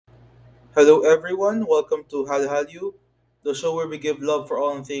Hello, everyone. Welcome to Hal Hallyu, the show where we give love for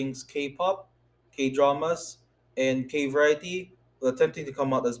all things K-pop, K-dramas, and K-variety, while attempting to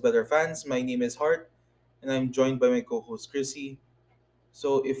come out as better fans. My name is Hart, and I'm joined by my co-host Chrissy.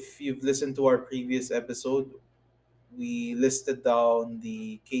 So, if you've listened to our previous episode, we listed down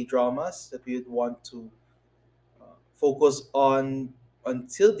the K-dramas that we would want to focus on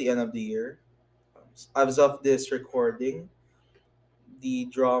until the end of the year. As of this recording, the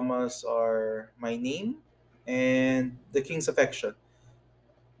dramas are My Name and The King's Affection.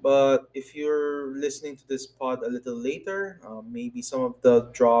 But if you're listening to this pod a little later, maybe some of the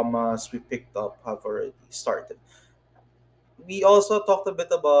dramas we picked up have already started. We also talked a bit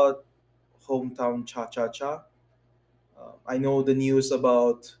about Hometown Cha Cha Cha. I know the news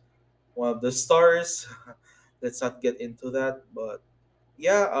about one of the stars. Let's not get into that, but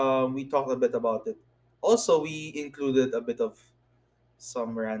yeah, we talked a bit about it. Also, we included a bit of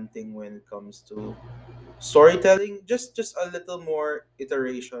some ranting when it comes to storytelling, just a little more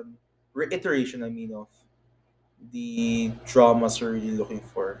reiteration, of the dramas we're really looking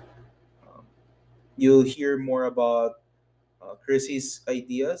for. um, you'll hear more about Chrissy's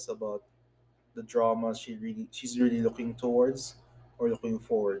ideas about the dramas she's really looking towards or looking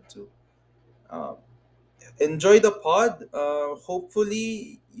forward to. um, Enjoy the pod.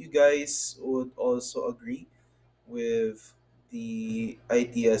 Hopefully you guys would also agree with the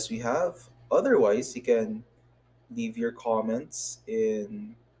ideas we have. Otherwise, you can leave your comments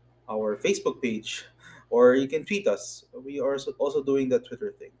in our Facebook page, or you can tweet us. We are also doing the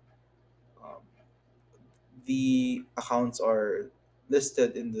Twitter thing. Um, the accounts are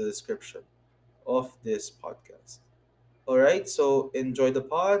listed in the description of this podcast. All right, so enjoy the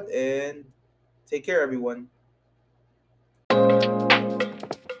pod and take care, everyone.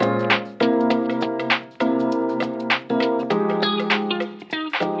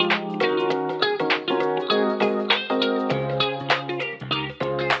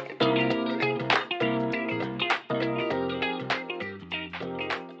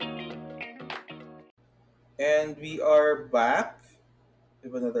 And we are back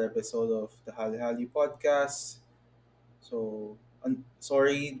with another episode of the Hali Hali podcast. So,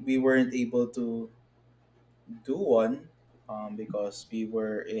 sorry we weren't able to do one because we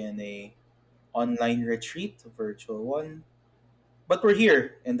were in a online retreat, a virtual one. But we're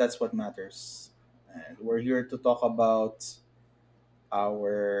here, and that's what matters. And we're here to talk about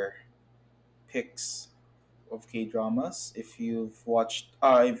our picks of K dramas. If you've watched,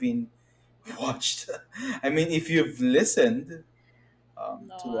 watched, I mean, if you've listened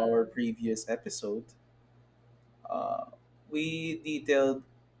to our Lol. previous episode, uh, we detailed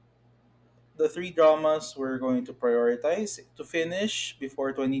the three dramas we're going to prioritize to finish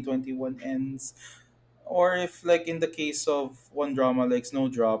before 2021 ends. Or if, like in the case of one drama like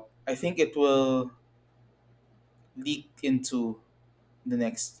Snowdrop, I think it will leak into the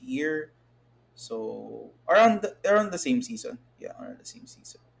next year. So around the same season. Yeah, around the same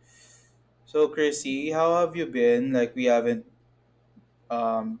season. So Chrissy, how have you been? Like we haven't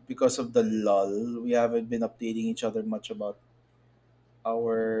because of the lull, we haven't been updating each other much about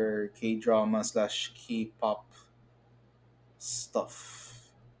our K drama slash K pop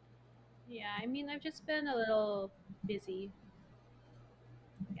stuff. Yeah, I mean, I've just been a little busy.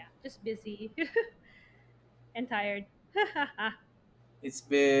 Yeah, just busy and tired. It's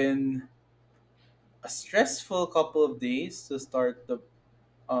been a stressful couple of days to start the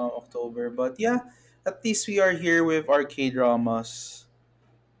October, but yeah, at least we are here with our K dramas.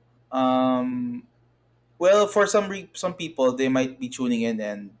 Um, well, for some people, they might be tuning in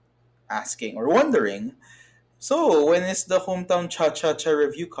and asking or wondering. So, when is the hometown cha cha cha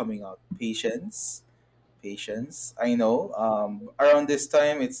review coming out? Patience, patience. I know. Around this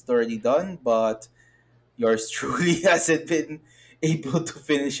time, it's already done, but yours truly hasn't been able to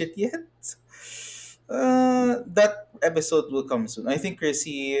finish it yet. That episode will come soon. I think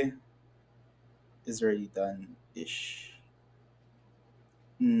Chrissy is already done ish.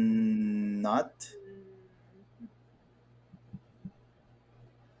 Not. Mm,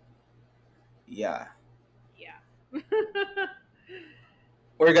 Yeah. yeah.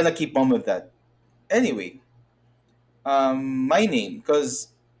 We're gonna keep on with that. Anyway, my name, because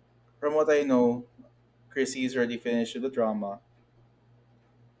from what I know, Chrissy is already finished with the drama.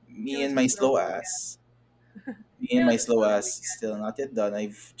 It Me was and a my slow slow one. ass. Me It and my was a slow slow ass weekend. still not yet done.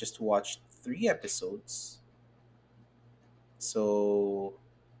 I've just watched 3 episodes. So,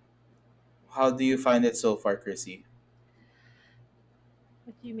 how do you find it so far, Chrissy?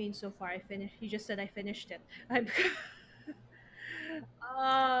 What do you mean so far? I finished. You just said I finished it. I'm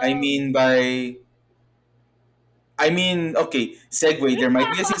I um. mean, by I mean, okay, segue. There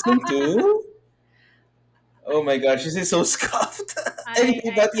might be a season two. Oh my gosh, this is so scuffed. I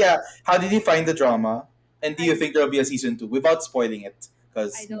Anyway, I but yeah, how did you find the drama? And do you I think there'll be a season two without spoiling it?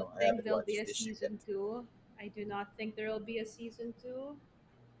 I Because don't I think haven't there'll be watched a this shit yet. season two. I do not think there will be a season two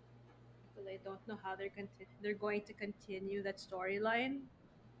because I don't know how they're going to continue that storyline.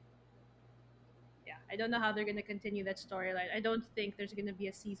 Yeah, I don't know how they're going to continue that storyline. I don't think there's going to be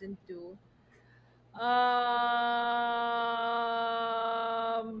a season two.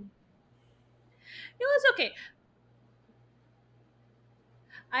 It was okay.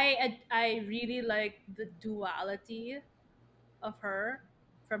 I really like the duality of her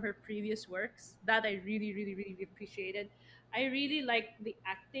from her previous works. That I really really really appreciated. I really liked the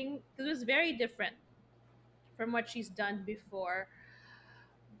acting because it was very different from what she's done before,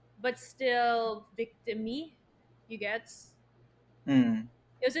 but still victim-y. You get? Hmm.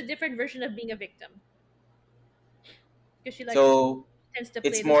 It was a different version of being a victim because she likes So tends to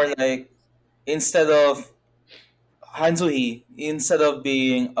play it's those more type of like roles. instead of Hanzuhi, instead of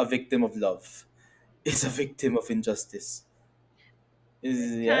being a victim of love, is a victim of injustice.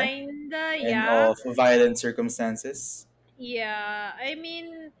 Is yeah, Kinda, and yeah. of violent circumstances. Yeah, I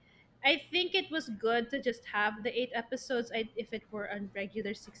mean, I think it was good to just have the 8 episodes. If it were a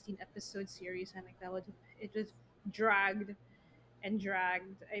regular 16 episode series, I think that would it was dragged and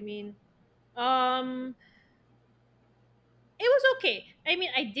dragged. I mean, um, it was okay. I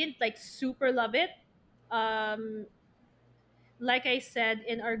mean, I didn't like super love it. Um, like I said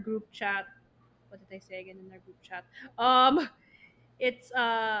in our group chat, what did I say again in our group chat? Um, it's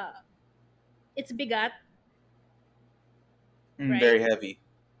uh, it's bigat, Mm, right? very heavy.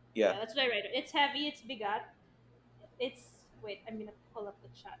 Yeah, Yeah. that's what I write. It's heavy. It's bigat. It's wait, I'm gonna pull up the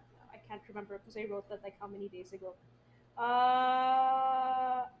chat now. I can't remember because I wrote that like how many days ago.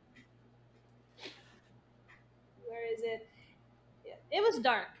 Uh, where is it? Yeah, it was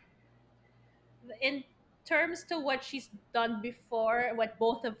dark in terms to what she's done before. What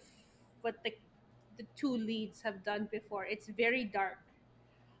both of what the two leads have done before. It's very dark,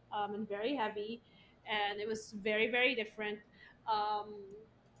 and very heavy, and it was very very different. Um,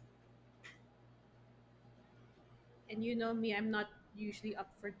 and you know me, I'm not usually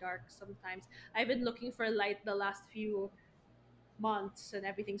up for dark. Sometimes I've been looking for light the last few months and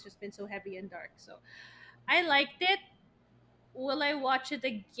everything's just been so heavy and dark. So I liked it. Will I watch it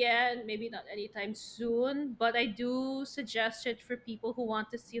again? Maybe not anytime soon, but I do suggest it for people who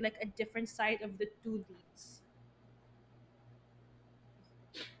want to see like a different side of the two leads.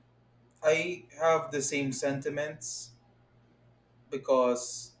 I have the same sentiments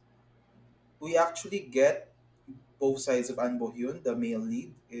because we actually get both sides of An Bo-hyun, the male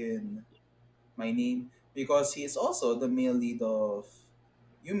lead in My Name, because he is also the male lead of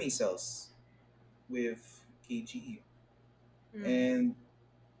Yumi Cells with KGE. Mm. And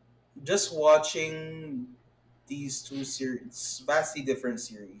just watching these two series, vastly different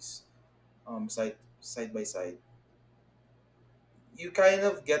series, side by side, you kind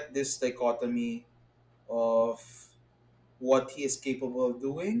of get this dichotomy of what he is capable of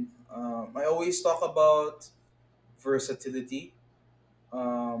doing. I always talk about versatility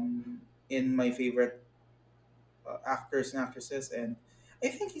in my favorite actors and actresses, and I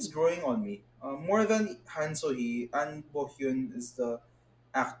think he's growing on me. More than Han So-hee, An Bo-hyun is the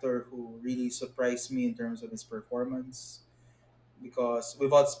actor who really surprised me in terms of his performance. Because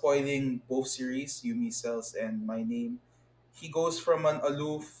without spoiling both series, Yumi Cells and My Name, he goes from an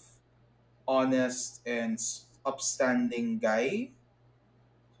aloof, honest, and upstanding guy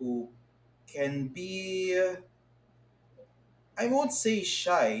who can be, I won't say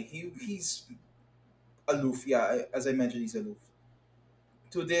shy. He's aloof. Yeah, as I mentioned, he's aloof.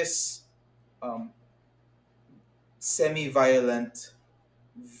 To this um, semi-violent,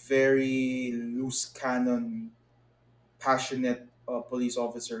 very loose cannon, passionate police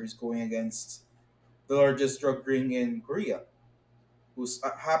officer who's going against the largest drug ring in Korea, who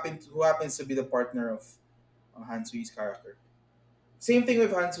happens to be the partner of Han Soo-hee's character. Same thing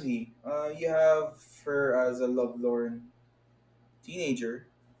with Han Soo-hee. You have her as a lovelorn teenager,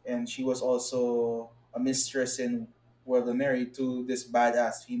 and she was also a mistress in World of Married to this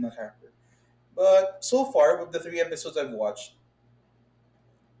badass female character. But so far, with the 3 episodes I've watched,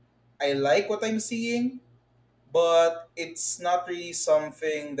 I like what I'm seeing, but it's not really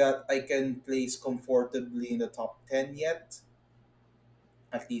something that I can place comfortably in the top 10 yet,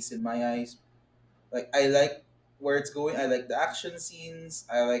 at least in my eyes. Like, I like where it's going. I like the action scenes,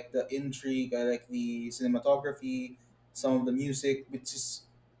 I like the intrigue, I like the cinematography, some of the music, which is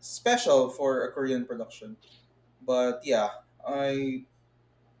special for a Korean production. But yeah, I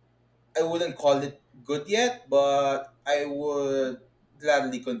I wouldn't call it good yet, but I would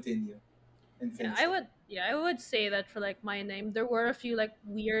gladly continue and Yeah, finish it. I would say that for like my name, there were a few like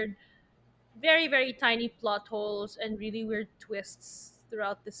weird, very very tiny plot holes and really weird twists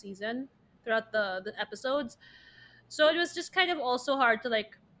throughout the season, throughout the episodes. So it was just kind of also hard to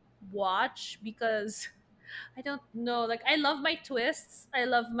like watch because I don't know, like I love my twists. I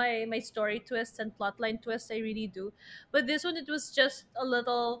love my story twists and plotline twists. I really do. But this one, it was just a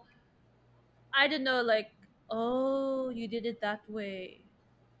little, I don't know, like, oh, you did it that way.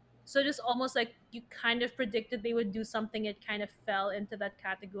 So just almost like you kind of predicted they would do something. It kind of fell into that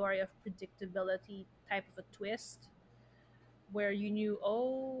category of predictability type of a twist where you knew,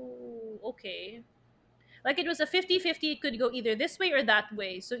 oh, okay. Like it was a 50-50. It could go either this way or that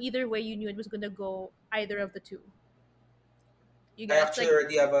way. So either way, you knew it was going to go either of the two. You I get actually like,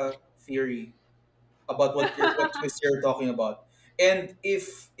 already have a theory about what twist you're talking about, and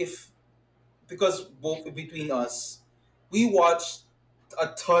if because both between us, we watched a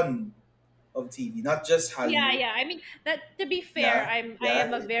ton of TV, not just yeah, Hallyu. yeah. I mean that. To be fair, Yeah, I yeah.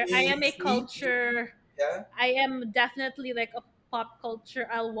 am a very I am We, a we culture. yeah, I am definitely like a pop culture.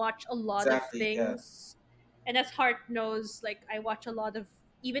 I'll watch a lot of exactly. Yeah, things, and as Hart knows, like I watch a lot of,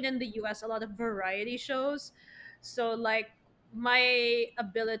 even in the U.S., a lot of variety shows. So like my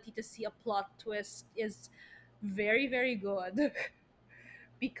ability to see a plot twist is very very good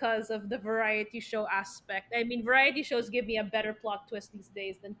because of the variety show aspect. I mean, variety shows give me a better plot twist these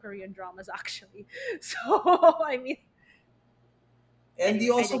days than Korean dramas actually. So I mean, and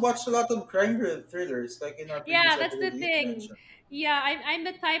you anyway, I also digress. watched a lot of crime thrillers, like in our Yeah, previous that's the episode we thing. mentioned. Yeah, I'm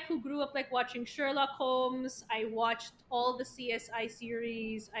the type who grew up like watching Sherlock Holmes. I watched all the CSI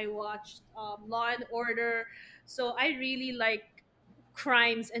series. I watched Law and Order. So I really like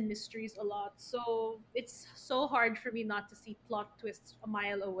crimes and mysteries a lot. So it's so hard for me not to see plot twists a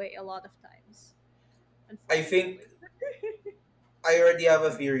mile away a lot of times, I think unfortunately. I already have a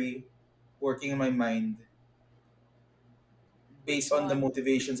theory working in my mind Which based on the one?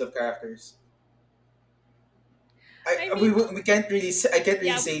 motivations of characters. I mean, We can't really say, I can't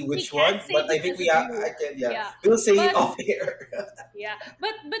really yeah, say we which can't one, say but I think because we of I you. can, yeah, Yeah. we'll say it But off here. yeah,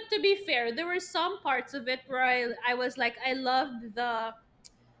 but to be fair, there were some parts of it where I was like I loved the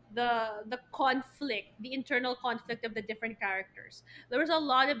conflict, the internal conflict of the different characters. There was a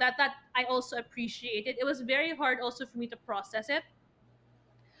lot of that I also appreciated. It was very hard also for me to process it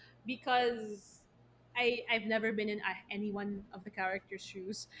because I've never been in any one of the characters'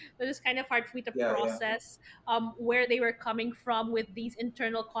 shoes. So it's kind of hard for me to Yeah, yeah. process where they were coming from with these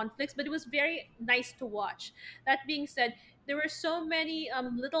internal conflicts. But it was very nice to watch. That being said, there were so many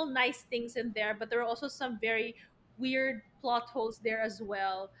little nice things in there, but there were also some very weird plot holes there as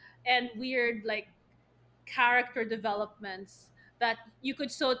well, and weird like character developments that you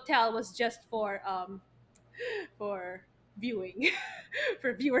could so tell was just for viewing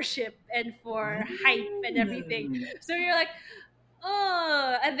for viewership and for hype and everything. Mm, So you're like,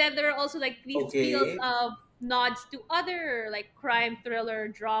 oh, and then there are also like these fields okay. of nods to other like crime thriller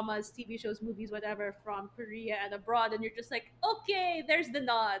dramas, TV shows, movies, whatever from Korea and abroad, and you're just like, okay, there's the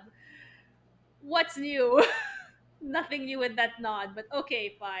nod. What's new? Nothing new with that nod, but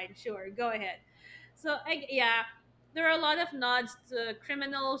okay, fine, sure, go ahead. So yeah, there are a lot of nods to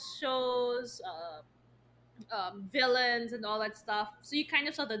criminal shows, villains and all that stuff. So you kind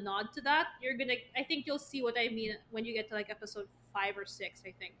of saw the nod to that. You're gonna, I think you'll see what I mean when you get to like episode 5 or 6.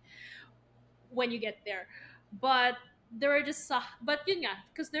 I think when you get there, but there were just but yeah,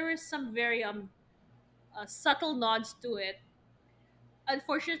 because there were some very subtle nods to it.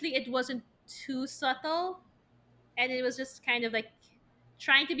 Unfortunately, it wasn't too subtle, and it was just kind of like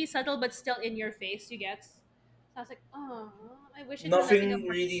trying to be subtle but still in your face. You get. So I was like, oh, I wish it had nothing Nothing about.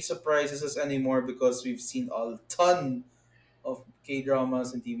 really surprises us anymore because we've seen a ton of K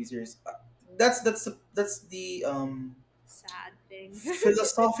dramas and TV series. That's the Sad thing.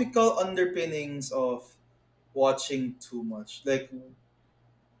 philosophical underpinnings of watching too much. Like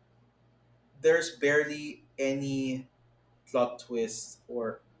there's barely any plot twist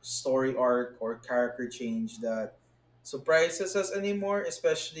or story arc or character change that surprises us anymore,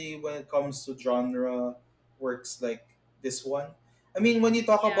 especially when it comes to genre works like this one. I mean, when you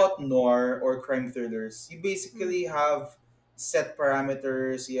talk Yeah. about noir or crime thrillers, you basically Mhm. have set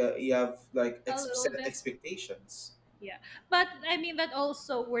parameters, you have like A little set bit. expectations. Yeah. But I mean, that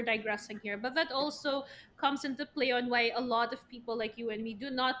also, we're digressing here, but that also comes into play on why a lot of people like you and me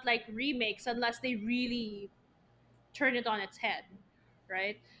do not like remakes unless they really turn it on its head,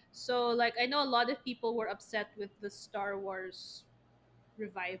 right? So, like, I know a lot of people were upset with the Star Wars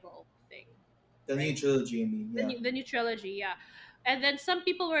revival thing, The new right? trilogy, I mean, The yeah. the new trilogy, yeah. And then some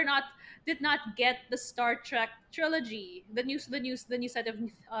people were not did not get the Star Trek trilogy, the new set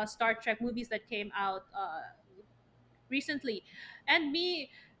of Star Trek movies that came out recently. And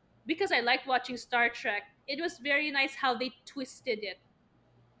me, because I liked watching Star Trek, it was very nice how they twisted it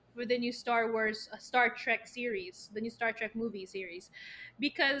with the new Star Wars Star Trek series, the new Star Trek movie series,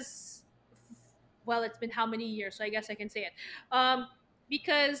 because well, it's been how many years, so I guess I can say it. Um,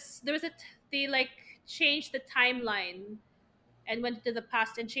 because they like changed the timeline and went to the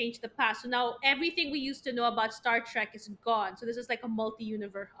past and changed the past. So now everything we used to know about Star Trek is gone. So this is like a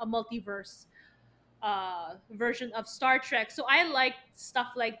multi-universe, a multiverse version of Star Trek. So I like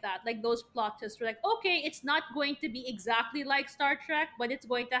stuff like that, like those plot twists. Were like, okay, it's not going to be exactly like Star Trek, but it's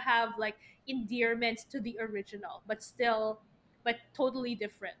going to have like endearments to the original, but totally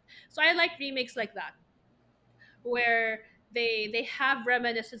different. So I like remakes like that, where they have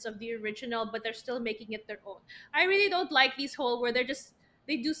reminiscence of the original, but they're still making it their own. I really don't like these whole where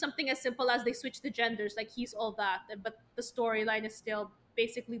they do something as simple as they switch the genders, like he's all that, but the storyline is still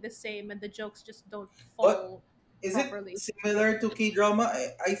basically the same, and the jokes just don't But fall is it properly. similar to K drama?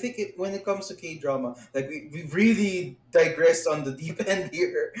 I think it when it comes to K drama, like we really digressed on the deep end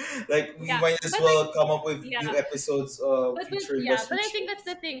here. Like we Yeah, might as but like well come up with new yeah, episodes featuring but Western I think that's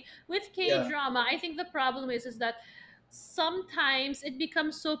the shows. thing with K Yeah, drama. I think the problem is that sometimes it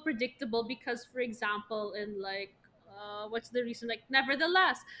becomes so predictable because, for example, in like what's the reason? Like,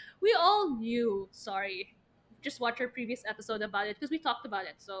 nevertheless, we all knew. Sorry, just watch our previous episode about it because we talked about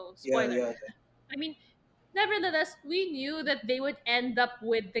it. So yeah, spoiler. yeah. I mean, nevertheless, we knew that they would end up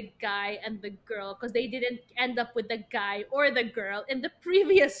with the guy and the girl because they didn't end up with the guy or the girl in the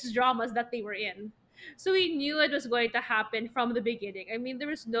previous dramas that they were in. So we knew it was going to happen from the beginning. I mean, there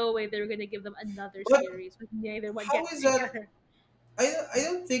was no way they were going to give them another But series with neither one how getting is that? together. I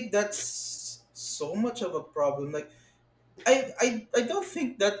don't think that's so much of a problem. Like I don't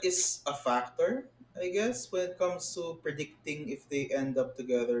think that is a factor. I guess when it comes to predicting if they end up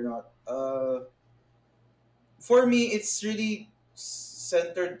together or not. For me, it's really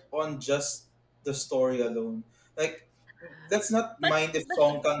centered on just the story alone. Like, let's not But mind if but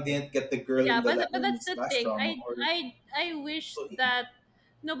Song Kang didn't get the girl yeah, in the but in that's his the last thing. drama, or I wish so. that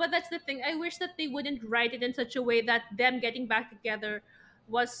no, but that's the thing. I wish that they wouldn't write it in such a way that them getting back together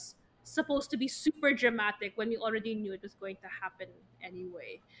was supposed to be super dramatic when we already knew it was going to happen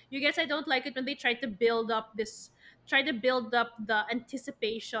anyway. You guess I don't like it when they try to build up the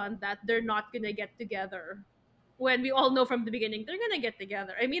anticipation that they're not gonna get together. When we all know from the beginning they're gonna get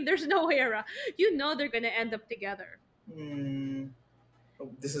together. I mean, there's no way around. You know they're gonna end up together. Hmm,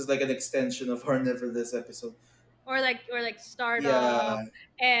 this is like an extension of our Nevertheless episode. Or like startup. Yeah,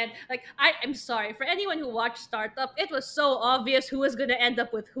 And like I'm sorry for anyone who watched startup, it was so obvious who was gonna end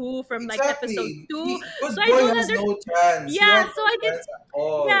up with who from like episode exactly. 2. So Good I boy don't has understand. no chance. He Yeah, had so no I did. chance at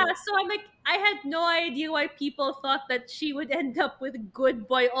Yeah, all. so I'm like, I had no idea why people thought that she would end up with good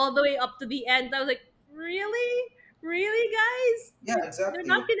boy all the way up to the end. I was like, really guys, Yeah, they're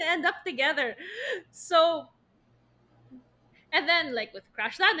not exactly. gonna end up together. So, and then, like with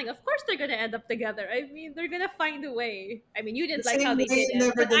Crash Landing, of course they're gonna end up together. I mean, they're gonna find a way. I mean, you The didn't like how same they way, did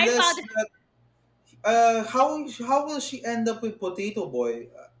it, but I nevertheless, found that how will she end up with Potato Boy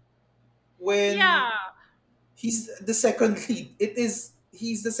when yeah. he's the second lead?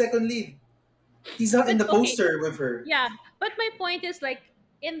 He's the second lead. He's not in But the okay, poster with her. yeah. But my point is like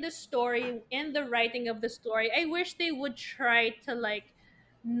in the story, in the writing of the story, I wish they would try to like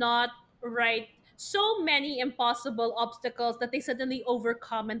not write so many impossible obstacles that they suddenly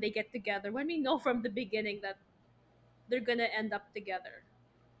overcome and they get together when we know from the beginning that they're gonna end up together.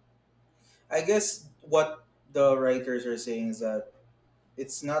 I guess what the writers are saying is that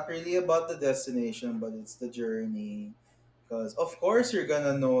it's not really about the destination, but it's the journey. Because of course you're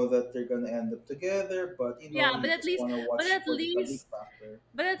gonna know that they're gonna end up together, but Yeah, you just wanna but watch at for the least Talik factor.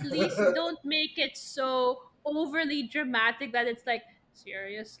 but at least don't make it so overly dramatic that it's like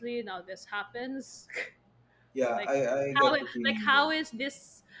seriously now this happens. Yeah, Like I get what you like mean there.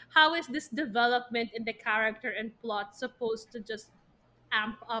 how is this development in the character and plot supposed to just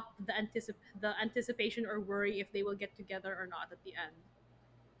amp up the anticipation or worry if they will get together or not at the end?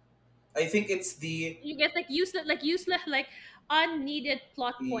 I think it's the You get like useless like unneeded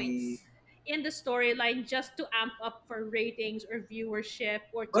plot the points in the storyline just to amp up for ratings or viewership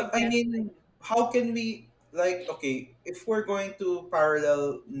or to But I get like mean, how can we like okay, if we're going to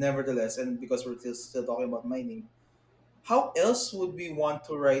parallel nevertheless, and because we're still talking about mining, how else would we want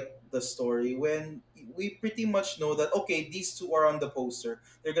to write the story when we pretty much know that okay, these two are on the poster,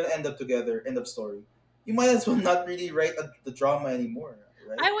 they're gonna end up together, end of story. You might as well not really write the drama anymore,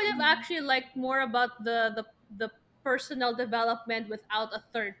 right? I would I have mean, actually liked more about the personal development without a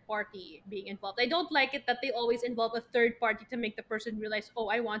third party being involved. I don't like it that they always involve a third party to make the person realize, oh,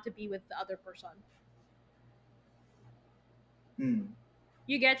 I want to be with the other person. Hmm.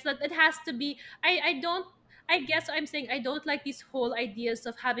 You get that it has to be. I don't. I guess I'm saying I don't like these whole ideas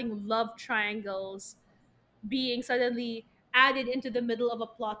of having love triangles being suddenly added into the middle of a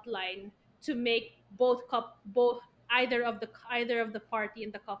plot line to make both either of the party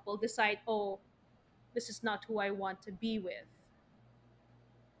and the couple decide, oh, this is not who I want to be with,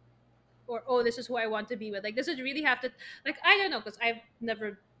 or oh, this is who I want to be with. Like, does it really have to, like, I don't know, because I've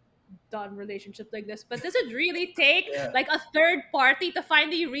never done relationships like this, but does it really take Yeah. like a third party to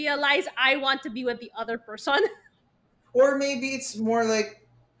finally realize I want to be with the other person? Or maybe it's more like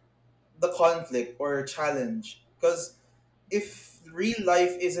the conflict or challenge. Because if real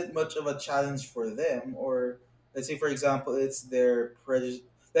life isn't much of a challenge for them, or let's say, for example, it's their prejudice,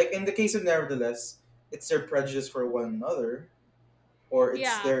 like in the case of Nevertheless, it's their prejudice for one another, or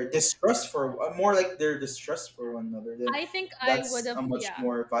it's Yeah, their distrust for more like their distrust for one another, then I think I would that's have, a much yeah.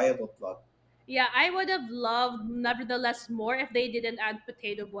 more viable plot. Yeah, I would have loved Nevertheless more if they didn't add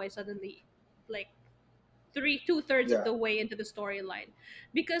Potato Boy suddenly, like three two thirds of Yeah, the way into the storyline,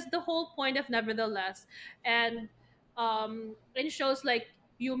 because the whole point of Nevertheless, and in shows like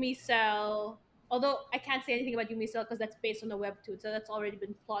Yumi Cell, although I can't say anything about Yumi Cell because that's based on a webtoon, so that's already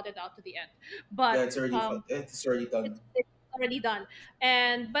been plotted out to the end. yeah, But it's already done. it's already done.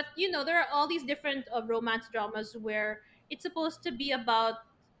 And but there are all these different romance dramas where it's supposed to be about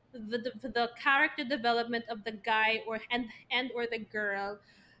the character development of the guy and or the girl,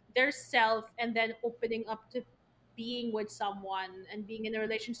 their self, and then opening up to being with someone and being in a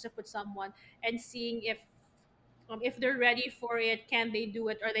relationship with someone, and seeing if they're ready for it, can they do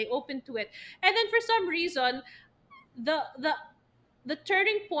it, are they open to it. And then for some reason, the the the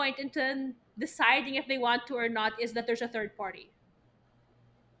turning point into deciding if they want to or not is that there's a third party.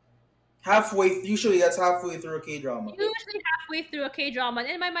 Usually that's halfway through a K drama. Usually halfway through a K drama, and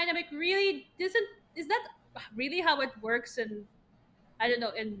in my mind, I'm like, really, isn't is that really how it works? And I don't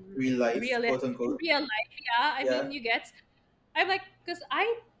know, Real life, quote in unquote. real life, yeah. I Yeah. mean, you get. I'm like, because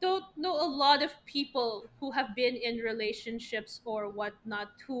I don't know a lot of people who have been in relationships or whatnot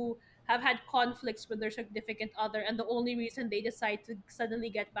who have had conflicts with their significant other, and the only reason they decide to suddenly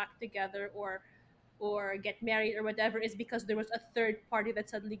get back together or get married or whatever is because there was a third party that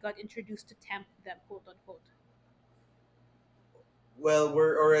suddenly got introduced to tempt them, quote unquote. Well,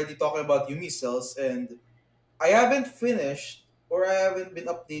 we're already talking about Yumi cells, and I haven't finished or I haven't been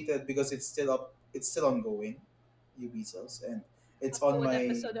updated because it's still up. It's still ongoing, Yumi cells, and it's Up to on what my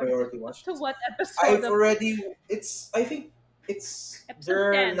episode? priority Up watch to list. what episode I've of already. It's. I think it's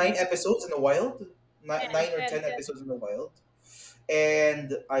episode there are 9 10? episodes in the wild, 10, 9 or 10, 10 10. episodes in the wild,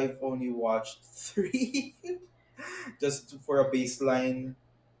 and I've only watched three, just for a baseline.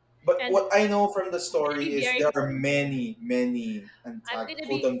 But And what I know from the I'm gonna story be is there very are many I'm gonna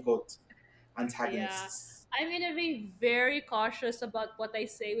quote be unquote yeah. antagonists. I'm gonna be very cautious about what I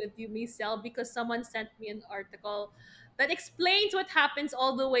say with Yumi Cell because someone sent me an article that explains what happens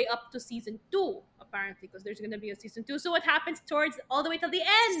all the way up to season two, apparently, because there's gonna be a season two. So what happens towards all the way till the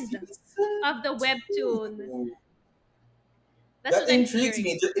end Season of the webtoon? 2. That's That what I'm intrigues hearing.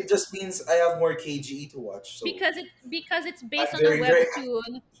 me. It just means I have more KGE to watch. So Because it's based I'm on a very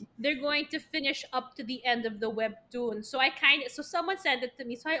webtoon, they're going to finish up to the end of the webtoon. So someone sent it to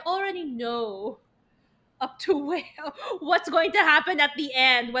me, so I already know up to where what's going to happen at the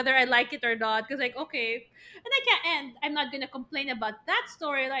end, whether I like it or not. Because like, okay, and I can't, and I'm not gonna complain about that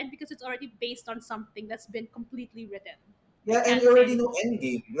storyline because it's already based on something that's been completely written. I yeah, and can't you say already anything. know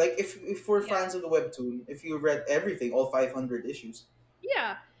Endgame. Like if we're Yeah, fans of the webtoon, if you read everything, all 500 issues,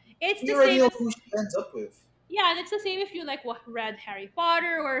 yeah. It's the you already same know as who she ends up with. yeah, and it's the same if you like read Harry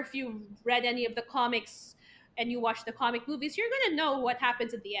Potter or if you read any of the comics and you watch the comic movies, you're gonna know what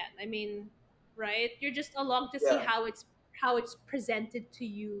happens at the end. I mean, right? You're just along to see Yeah, how it's presented to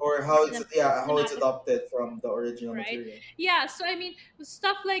you or how it's how it's cinematic, adopted from the original right? material. Yeah, so I mean,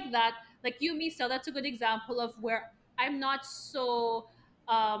 stuff like that, like Yumi Cell, that's a good example of where I'm not so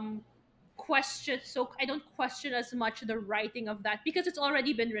um so I don't question as much the writing of that because it's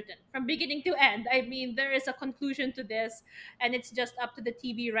already been written from beginning to end. I mean, there is a conclusion to this, and it's just up to the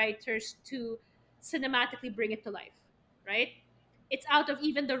TV writers to cinematically bring it to life, right? It's out of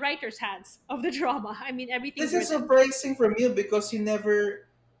even the writer's hands of the drama. I mean, This everything's is written. surprising from you because you never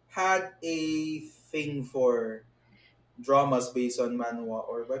had a thing for dramas based on manhwa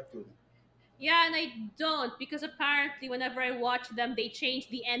or webtoon. Yeah, and I don't because apparently whenever I watch them, they change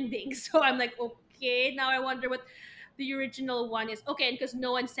the ending. So I'm like, okay, now I wonder what the original one is. Okay, and because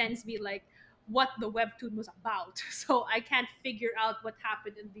no one sends me like what the webtoon was about. So I can't figure out what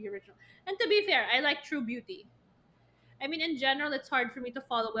happened in the original. And to be fair, I like True Beauty. I mean, in general, it's hard for me to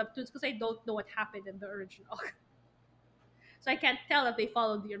follow webtoons because I don't know what happened in the original. So I can't tell if they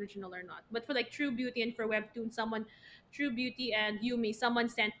followed the original or not. But for like True Beauty and for webtoon, someone, True Beauty and Yumi, someone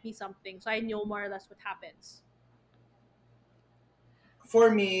sent me something, so I know more or less what happens. For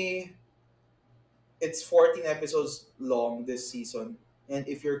me, it's 14 episodes long this season. And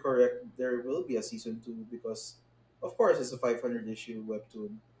if you're correct, there will be a season 2 because, of course, it's a 500 issue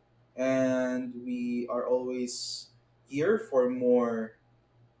webtoon. And we are always here for more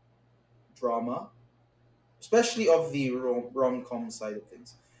drama, especially of the rom com side of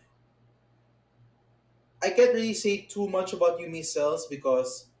things. I can't really say too much about Yumi Cells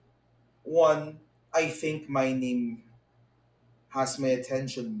because, one, I think my name has my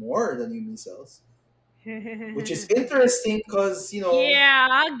attention more than Yumi Cells, which is interesting because,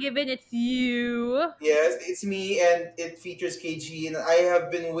 Yeah, given it's you. yes, it's me and it features KG, and I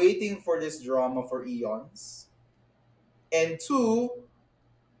have been waiting for this drama for eons. And two,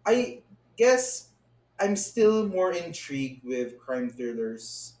 I guess I'm still more intrigued with crime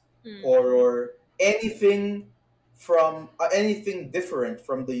thrillers, Hmm. horror, anything different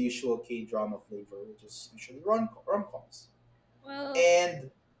from the usual K drama flavor, which is usually rom coms. Well,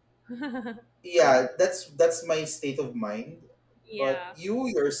 And yeah, that's my state of mind. But yeah. you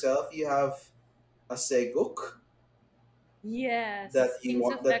yourself, you have a Seguk that Yes, you King's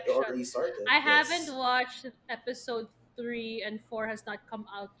want that Affection. already started. I haven't Yes. watched episode 3 and 4 has not come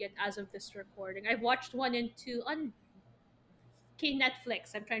out yet as of this recording. I've watched 1 and 2 on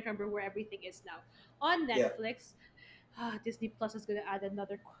Netflix. I'm trying to remember where everything is now. On Yeah. Netflix. Disney Plus is going to add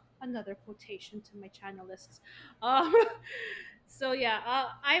another quotation to my channel lists. Um, so yeah,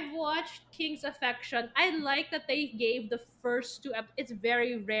 I've watched King's Affection. I like that they gave the first two. It's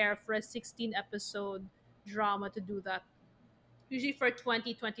very rare for a 16 episode drama to do that. Usually for a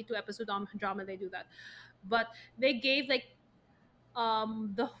 22 episode drama they do that, but they gave like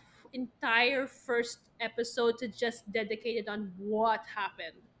the entire first episode to just dedicated on what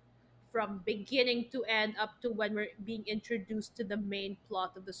happened from beginning to end up to when we're being introduced to the main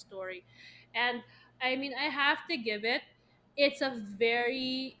plot of the story. And I mean, I have to give it, it's a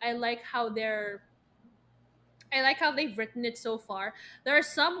very, I like how they've written it so far. There are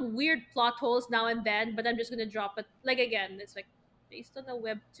some weird plot holes now and then, but I'm just gonna drop it. Like again, it's like based on the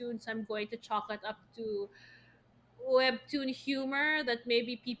webtoons. I'm going to chalk it up to webtoon humor that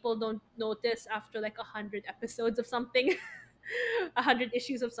maybe people don't notice after like 100 episodes of something, 100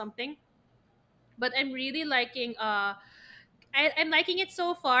 issues of something. But I'm really liking. I'm liking it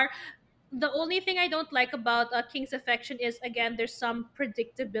so far. The only thing I don't like about King's Affection is again there's some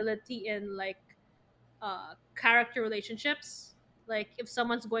predictability in like character relationships, like if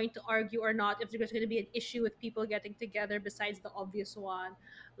someone's going to argue or not, if there's going to be an issue with people getting together besides the obvious one,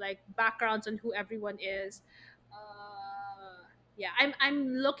 like backgrounds on who everyone is. Yeah, I'm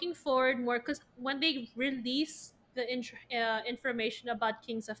looking forward more because when they release the information about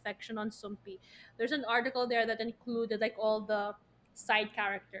King's Affection on Sumpi, there's an article there that included like all the side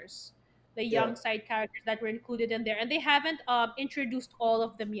characters, the Yeah. young side characters that were included in there, and they haven't introduced all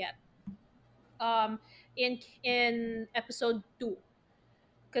of them yet um in episode 2,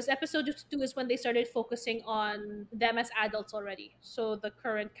 because episode 2 is when they started focusing on them as adults already, so the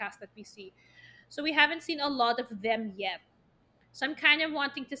current cast that we see, so we haven't seen a lot of them yet. So I'm kind of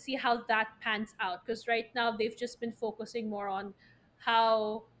wanting to see how that pans out, because right now they've just been focusing more on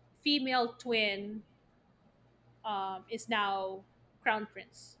how female twin is now crown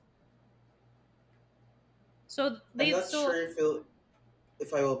prince. So I'm they not so sure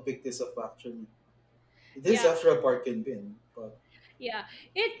if I will pick this up actually. It is yeah. after a park and bin, but Yeah,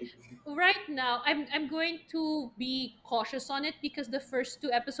 it right now I'm going to be cautious on it because the first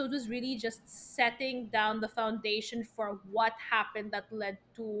 2 episodes was really just setting down the foundation for what happened that led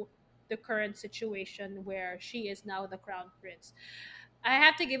to the current situation where she is now the crown prince. I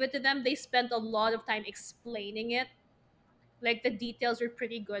have to give it to them. They spent a lot of time explaining it. Like the details were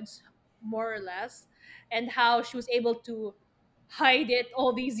pretty good, more or less, and how she was able to hide it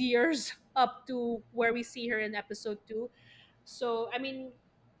all these years up to where we see her in episode 2. So, I mean,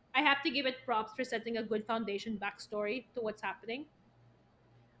 I have to give it props for setting a good foundation backstory to what's happening.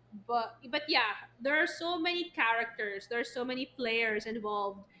 But yeah, there are so many characters, there are so many players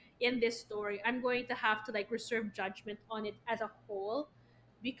involved in this story. I'm going to have to like reserve judgment on it as a whole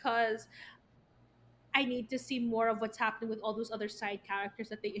because I need to see more of what's happening with all those other side characters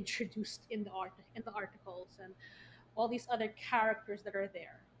that they introduced in the articles and all these other characters that are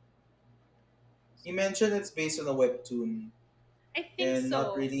there. you mentioned it's based on a webtoon. I think and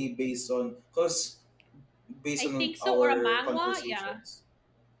not so. really based I on think so, or a our manga. Yeah, conversations.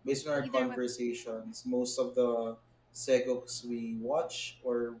 Based on our either one. conversations, most of the segos we watch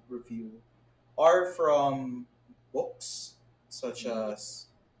or review are from books, such Mm. as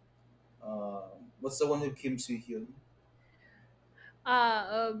what's the one with Kim Soo Hyun?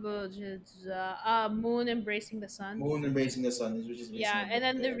 Moon embracing the sun. Moon Embracing the Sun, which is based on Yeah, a and book.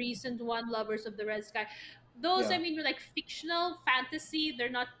 then the Then recent one, Lovers of the Red Sky. Those, I yeah, mean, were like fictional fantasy. They're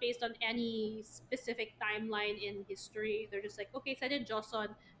not based on any specific timeline in history. They're just like, okay, set in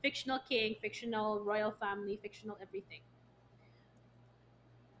Joseon, fictional king, fictional royal family, fictional everything.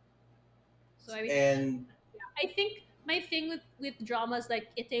 So I mean, and I think my thing with dramas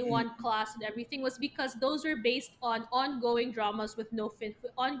like Itaewon Class and everything was because those were based on ongoing dramas with no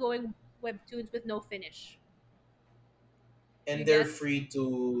ongoing webtoons with no finish. You they're get free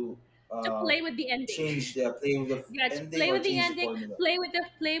to uh, play with the ending. change the play with the Yeah, to ending play or with the change the ending, formula. play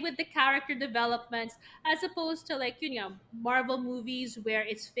with the character developments, as opposed to like Marvel movies where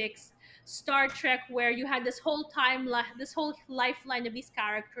it's fixed, Star Trek where you had this whole lifeline of these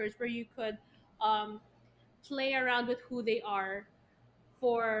characters where you could um, play around with who they are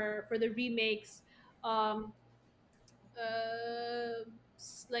for the remakes. Um,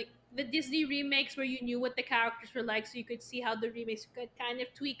 like the Disney remakes where you knew what the characters were like, so you could see how the remakes could kind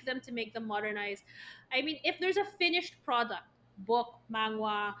of tweak them to make them modernized. I mean, if there's a finished product, book,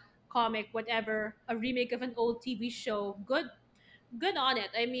 manga, comic, whatever, a remake of an old TV show, good on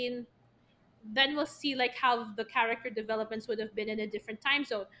it. I mean, then we'll see like how the character developments would have been in a different time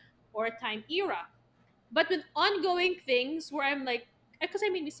zone or a time era. But with ongoing things where I'm like, because I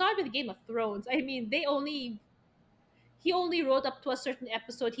mean, we saw it with Game of Thrones. I mean, he only wrote up to a certain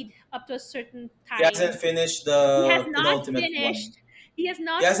episode. He up to a certain He hasn't time. finished He has the not penultimate one. finished. He has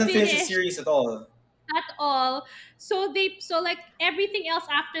He not hasn't finished the finished series at all, at all. So like everything else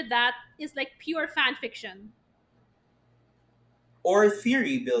after that is like pure fan fiction or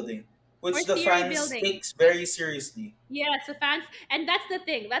theory building, or which the theory fans building. takes very seriously. Yeah, so fans, and that's the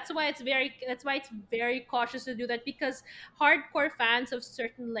thing. That's why it's very cautious to do that, because hardcore fans of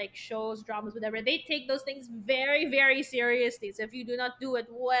certain like shows, dramas, whatever, they take those things very, very seriously. So if you do not do it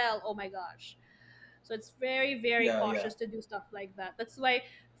well, oh my gosh. So it's very, very Yeah, yeah. cautious to do stuff like that. That's why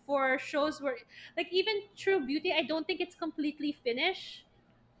for shows where like even True Beauty, I don't think it's completely finished.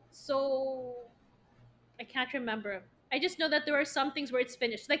 So I can't remember. I just know that there are some things where it's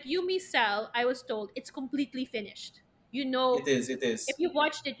finished. Like Yumi Cell, I was told it's completely finished. You know, It is. It if is. you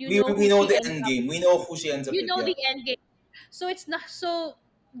watched it, you We know we who know she the ends end up. game. We know who she ends up You with. know Yeah, the end game. So it's not so.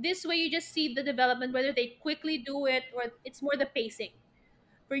 This way, you just see the development, whether they quickly do it or it's more the pacing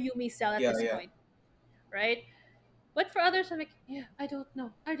for Yumi Cell at yeah, this yeah. point, right? But for others, I'm like, yeah, I don't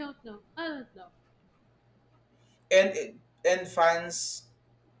know, I don't know, I don't know. And and fans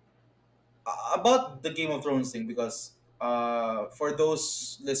about the Game of Thrones thing, because for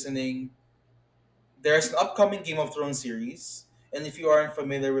those listening, there's an upcoming Game of Thrones series, and if you aren't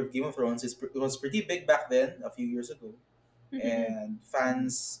familiar with Game of Thrones, it was pretty big back then, a few years ago, and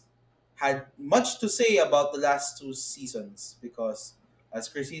fans had much to say about the last two seasons because, as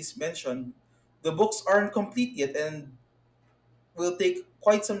Chrissy's mentioned, the books aren't complete yet and will take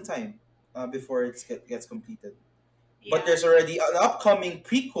quite some time before gets completed. But Yeah, there's already an upcoming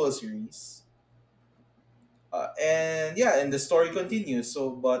prequel series, and yeah, and the story continues.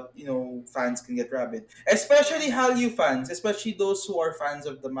 So, but fans can get rabid, especially Hallyu fans, especially those who are fans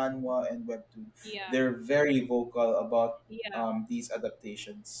of the manhwa and webtoon. yeah, They're very vocal about yeah. these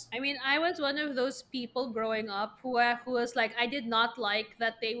adaptations. I mean, I was one of those people growing up who was like, I did not like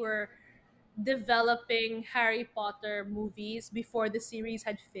that they were developing Harry Potter movies before the series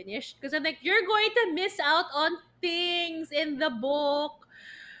had finished, because I'm like, you're going to miss out on things in the book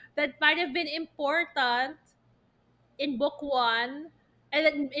that might have been important in book one, and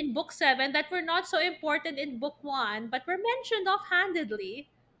then in book seven that were not so important in book one but were mentioned offhandedly,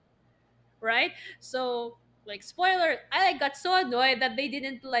 right? So like, spoiler, I like got so annoyed that they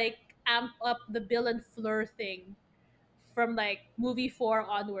didn't like amp up the Bill and Fleur thing from like movie four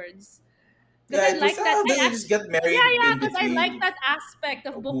onwards, because Yeah, I it was like that. they just get Yeah, married yeah, in because I like between that aspect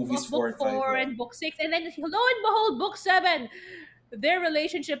of movies four book and five. four Yeah, and book six, and then lo and behold, book seven, their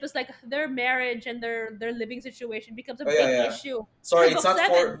relationship is like their marriage and their living situation becomes a oh yeah, big yeah. issue for Sorry, it's book not seven.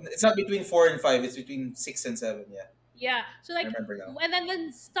 four. It's not between 4 and 5. It's between 6 and 7. Yeah, Yeah. So I like, remember now. and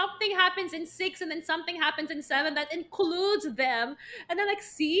then something happens in six, and then something happens in seven that includes them, and then like,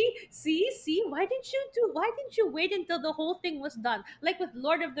 see, why didn't you wait until the whole thing was done? Like with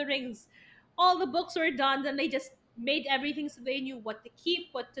Lord of the Rings, all the books were done, then they just made everything so they knew what to keep,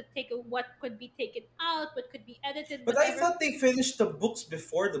 what to take, what could be taken out, what could be edited, But I whatever. thought they finished the books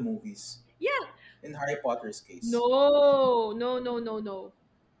before the movies. Yeah. In Harry Potter's case. No, no, no, no, no.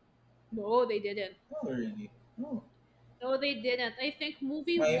 No, they didn't. Oh, really? Oh. No, they didn't. I think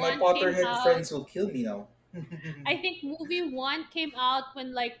movie My one came Potterhead out. friends will kill me now. I think movie one came out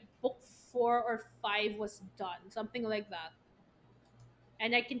when like book four or five was done, something like that.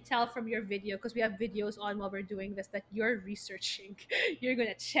 And I can tell from your video because we have videos on while we're doing this that you're researching. You're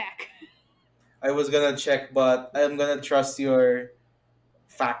gonna check. I was gonna check, but I'm gonna trust your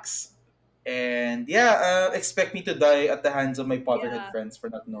facts. And yeah, expect me to die at the hands of my Potterhead Yeah, friends for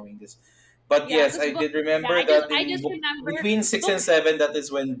not knowing this. But yeah. yes, Because I book. did Yeah, remember that I in just book remember between six book. and seven, that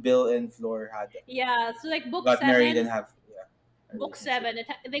is when Bill and Fleur had Yeah, so like got married and have a book relationship. seven.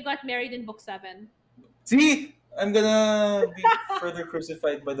 They got married in book seven. See, I'm gonna be further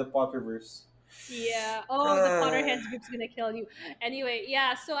crucified by the Potterverse. Yeah. Oh, the Uh, Potterheads group's gonna kill you. Anyway,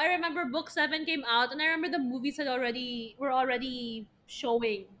 yeah. So I remember book seven came out, and I remember the movies were already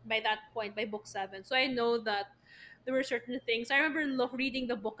showing by that point by book seven. So I know that there were certain things. I remember reading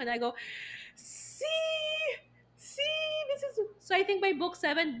the book, and I go, see, see, this is. So I think by book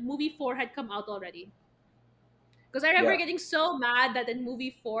seven, movie four had come out already. Because I remember yeah. getting so mad that in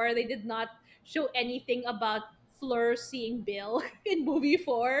movie four they did not show anything about Fleur seeing Bill in movie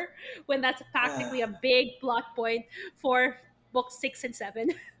four, when that's practically a big plot point for book six and seven.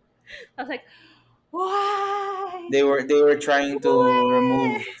 I was like, why? They were trying to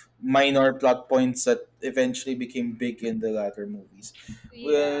remove Why? minor plot points that eventually became big in the latter movies,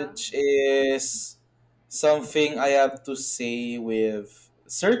 Yeah. which is something I have to say with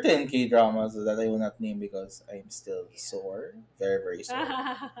certain K dramas that I will not name because I'm still sore, very very sore.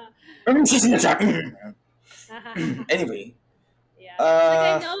 Anyway, Yeah. Like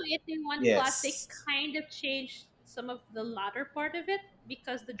I uh, know 81 Classic yes, kind of changed some of the latter part of it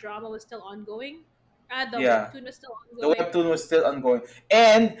because the drama was still ongoing. The yeah, webtoon was still the ongoing. webtoon was still ongoing,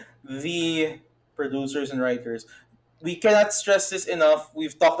 and the producers and writers, we cannot stress this enough.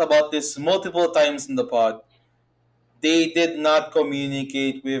 We've talked about this multiple times in the pod. They did not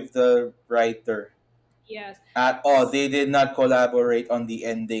communicate with the writer Yes. at all. They did not collaborate on the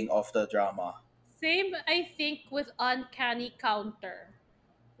ending of the drama. Same, I think, with Uncanny Counter,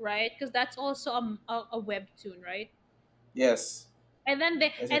 right? Because that's also a webtoon, right? Yes,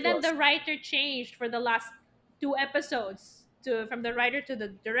 yes, And it then was. the writer changed for the last two episodes to from the writer to the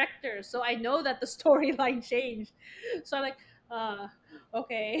director. So I know that the storyline changed. So I'm like, uh,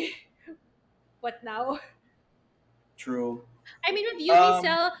 okay, what now? True. I mean, with Yumi Um,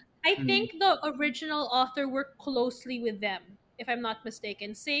 Cell, I hmm, think the original author worked closely with them, if I'm not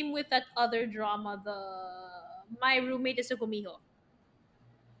mistaken. Same with that other drama, the My Roommate is a Gumiho.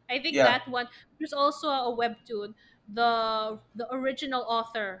 I think yeah. that one. There's also a webtoon. The original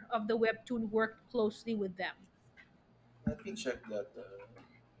author of the webtoon worked closely with them. Let me check that.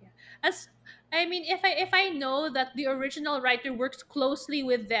 Yeah. As I mean, if I know that the original writer works closely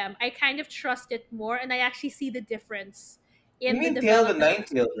with them, I kind of trust it more, and I actually see the difference You in the mean Tail the development.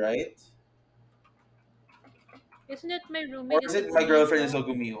 Nine-Tailed, right? Isn't it My Or Roommate is is a it My Girlfriend is Gumiho?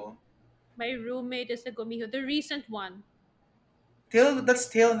 Ogumiho? My Roommate is a Gumiho, the recent one. Tail, that's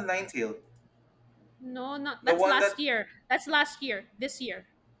Tail the Nine-Tailed. No, not The that's one last that, year. That's last year. This year.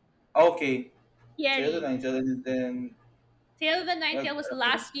 okay, Tail the Yeri. Nine-Tailed, and then Tail of the okay, Ninetale was okay.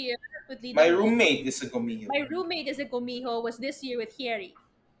 last year with Lee My Dong Wook. Roommate is a Gumiho. My Roommate is a Gumiho was this year with Hyeri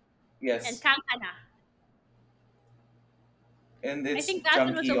and Yes, Kankana. and I it's think that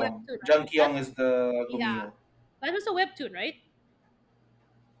Jang one was a Kyung. webtoon, right? Jang Kyung is the Yeah, Gumiho. that was a webtoon, right?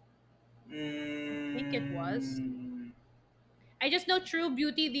 I think it was. Mm, I just know True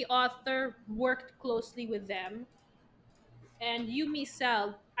Beauty, the author, worked closely with them, and Yumi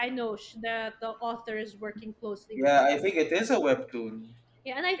Cell, I know that the author is working closely with yeah, them I as think well. it is a webtoon.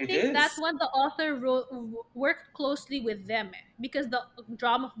 Yeah, and I It think that is. one the author worked closely with them because the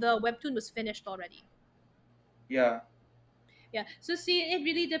drama, the webtoon was finished already. Yeah, Yeah. So see, it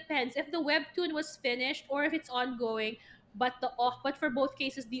really depends if the webtoon was finished or if it's ongoing. But for both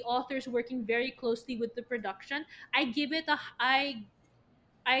cases, the author's working very closely with the production. I give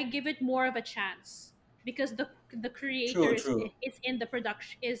it more of a chance because the creator true, true. is in the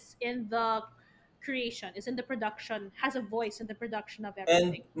production, is in the creation, is in the production, has a voice in the production of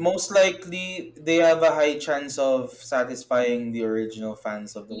And everything. most likely, they have a high chance of satisfying the original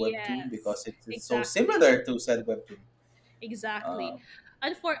fans of the webtoon Yes, because it's so exactly. similar to said webtoon. Exactly. Um,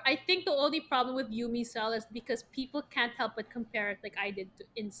 And for I think the only problem with Yumi Cell is because people can't help but compare it like I did to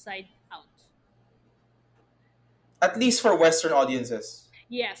Inside Out. at least for Western audiences,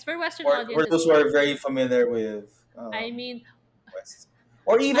 Yes, for Western or those audiences, who are very familiar with. I mean, Quest.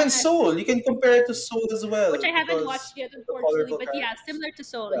 Or even I Soul. You can compare it to Soul as which well I haven't watched because yet, the unfortunately. colorful But yeah, characters. similar to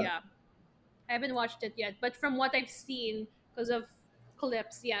Soul. Yeah. Yeah, I haven't watched it yet. But from what I've seen, because of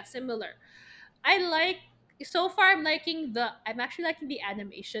clips, yeah, similar. I like so far. I'm actually liking the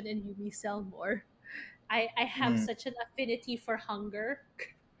animation in Yumi Cell more. I have Mm. such an affinity for hunger.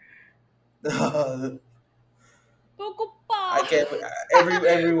 I Coco Pa. can't.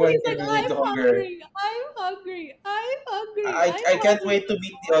 Everyone He's can like, relate I'm to hunger. hungry. I'm hungry. I'm hungry. I'm I can't hungry. wait to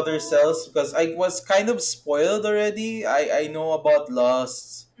meet the other cells because I was kind of spoiled already. I know about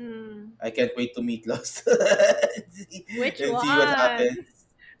Lost. Hmm. I can't wait to meet Lost and Which see what one? happens.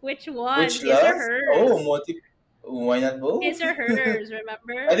 Which one? Which His or Lost? Oh, hers? why not His both? or hers,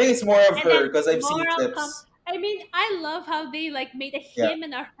 I remember? think it's more of And then her because I've seen moral com clips. I mean, I love how they like made a Yeah, him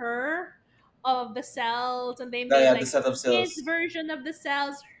and a her of the cells, and they yeah, made yeah, the like set of his cells. version of the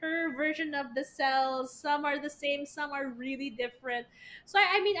cells, her version of the cells. Some are the same, some are really different. So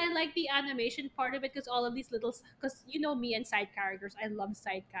I mean, I like the animation part of it because all of these little, because you know me and side characters, I love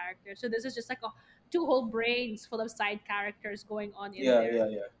side characters. So this is just like a two whole brains full of side characters going on in Yeah, there. yeah,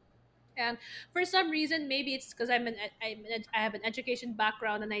 yeah. And for some reason, maybe it's because I have an education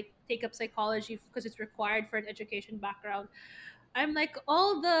background and I take up psychology because it's required for an education background. I'm like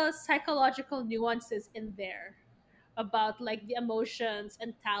all the psychological nuances in there about like the emotions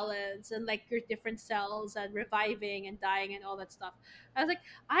and talents and like your different cells and reviving and dying and all that stuff. I was like,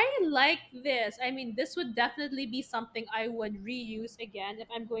 I like this. I mean, this would definitely be something I would reuse again if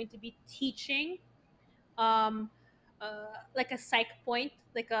I'm going to be teaching um like a psych point,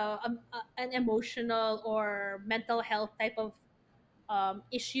 like an emotional or mental health type of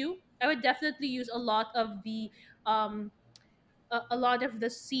issue. I would definitely use um a lot of the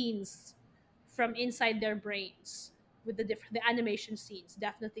scenes from inside their brains with the animation scenes,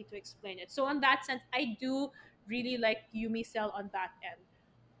 definitely to explain it. So on that sense, I do really like Yumi Cell on that end.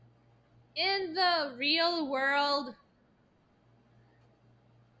 In the real world,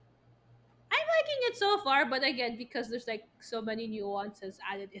 I'm liking it so far, but again, because there's like so many nuances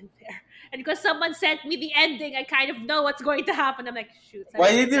added in there, and because someone sent me the ending, I kind of know what's going to happen. I'm like, shoot, I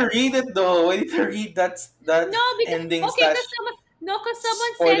Why better did you get. read it though? Why did you read that No, because ending okay, slash because someone no, because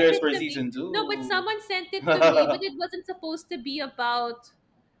someone sent spoilers it for to me. season No, but two? someone sent it to me, but it wasn't supposed to be about.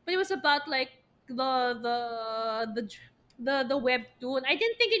 But it was about like the the webtoon. I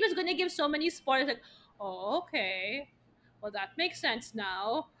didn't think it was gonna give so many spoilers. Like, oh, okay, well that makes sense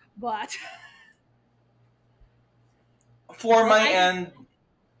now. But For well, my end,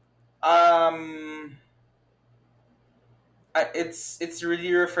 um, it's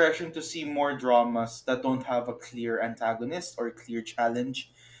really refreshing to see more dramas that don't have a clear antagonist or clear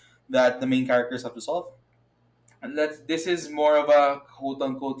challenge that the main characters have to solve. And this is more of a quote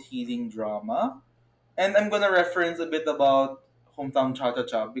unquote healing drama. And I'm gonna reference a bit about Hometown Cha Cha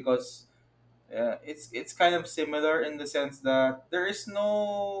Cha because it's kind of similar in the sense that there is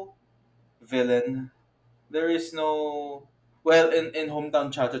no villain. There is no well in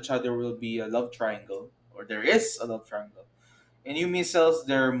Hometown Cha Cha Cha there will be a love triangle or there is a love triangle. In Yumi Cells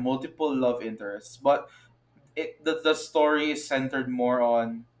there are multiple love interests, but the story is centered more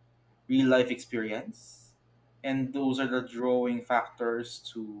on real life experience, and those are the drawing factors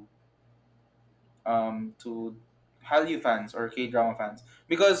to Hallyu fans or K drama fans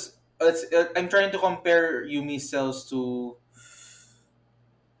because I'm trying to compare Yumi Cells to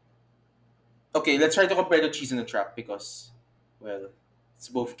okay, let's try to compare the Cheese and the Trap because well it's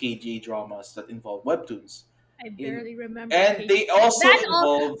both KJ dramas that involve webtoons I in barely remember and KG. they also That all,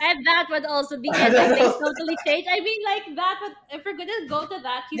 involve and that would also the ending. They totally changed. I mean, like that. Would if we're gonna go to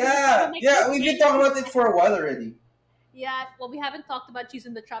that, Cheese in the Trap. I'm yeah, like, yeah, we've been okay, talking about it for a while already. yeah. Well, we haven't talked about Cheese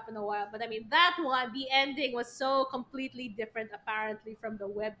in the Trap in a while, but I mean, that one, the ending was so completely different, apparently, from the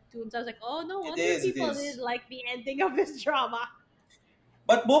webtoons. I was like, oh, no It wonder is, it people didn't is. like the ending of this drama.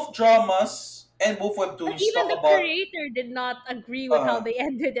 But both dramas and both But webtoons even talk the about creator did not agree with how uh they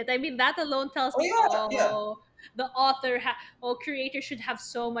ended it. I mean, that alone tells oh me, yeah, yeah. oh, creator should have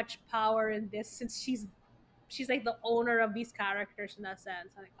so much power in this since she's like the owner of these characters in that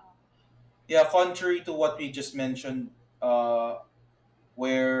sense. I'm like, oh, Yeah, contrary to what we just mentioned,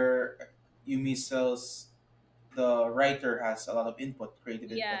 where Yumi sells the writer has a lot of input,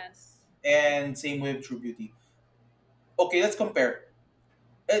 creative input. yes, And same with True Beauty. Okay, let's compare.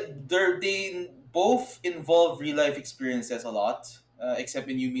 They both involve real life experiences a lot. Except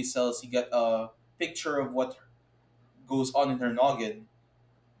in Yumi cells, you get a picture of what goes on in her noggin.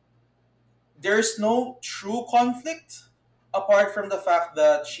 There's no true conflict apart from the fact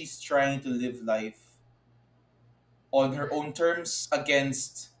that she's trying to live life on her own terms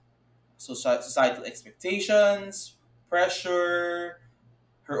against societal expectations, pressure,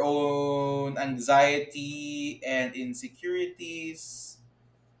 her own anxiety and insecurities.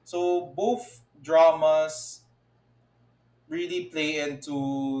 So both dramas really play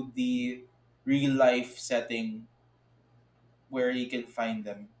into the real life setting where you can find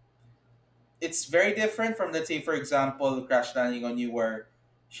them. It's very different from, let's say, for example, Crash Landing on You, where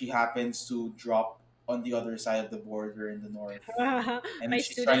she happens to drop on the other side of the border in the north, and My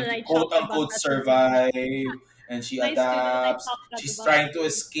she's student trying and to I quote talked about unquote that today. survive, and she My student and I adapts. talked that She's about that trying to today.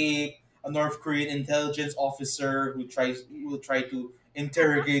 escape a North Korean intelligence officer who will try to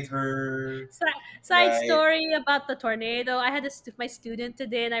interrogate her, Side right? story about the tornado. I had my student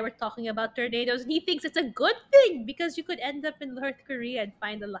today, and I were talking about tornadoes, and he thinks it's a good thing because you could end up in North Korea and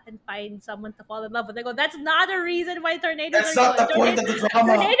and find someone to fall in love with. I go, that's not a reason why tornadoes That's are not good. the point of the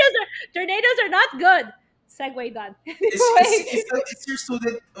drama. Tornadoes are not good. Segue done. If, Anyway, if your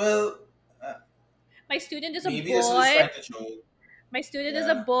student, well, uh, my student is a maybe this was boy. trying to show it. My student is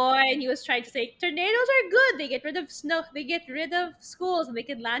a Yeah. boy, and he was trying to say tornadoes are good. They get rid of snow. They get rid of schools, and they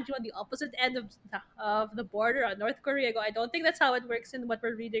can land you on the opposite end of the border on North Korea. I go, I don't think that's how it works in what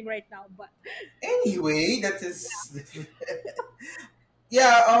we're reading right now. But Anyway, that is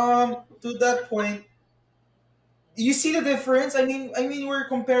yeah. To that point, you see the difference. I mean, we're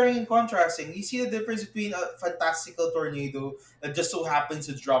comparing and contrasting. You see the difference between a fantastical tornado that just so happens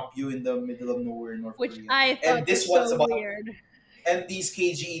to drop you in the middle of nowhere in North which Korea, I and thought this was one's so about, weird. and these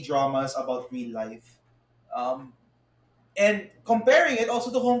KGE dramas about real life. Um, and comparing it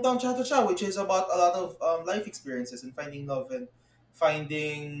also to Hometown Cha Cha Cha, which is about a lot of life experiences and finding love and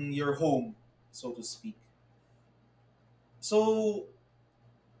finding your home, so to speak. So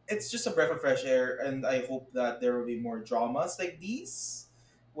it's just a breath of fresh air, and I hope that there will be more dramas like these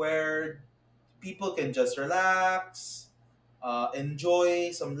where people can just relax,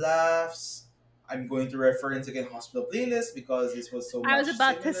 enjoy some laughs. I'm going to reference again Hospital Playlist because this was so I was much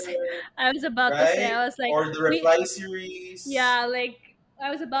about to similar, say, I was about to say, right? I was like, Or the we, Reply series. yeah, like I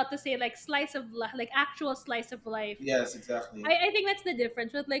was about to say, like like actual slice of life. Yes, exactly. I think that's the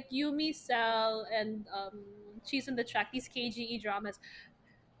difference with like Yumi, Cell, and Cheese in the Track. These KGE dramas.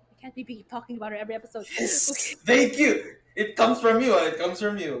 I can't be talking about her every episode. Okay. Yes, thank you. It comes from you. It comes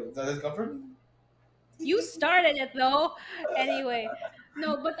from you. Does it come from You started it though. Anyway,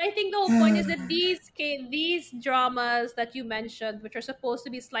 no, but I think the whole point is that these dramas that you mentioned, which are supposed to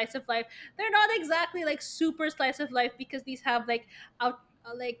be slice of life, they're not exactly like super slice of life because these have like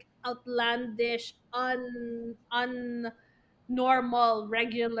outlandish, normal,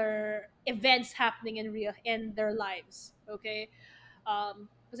 regular events happening in real in their lives. Okay,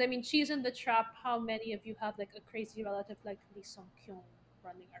 because I mean, Cheese in the Trap. How many of you have like a crazy relative like Lee Sung Kyung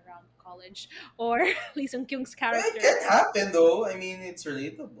running around college, or Lee Sung Kyung's It character? can happen though. I mean, it's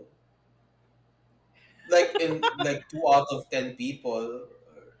relatable. Like in like 2 out of 10 people,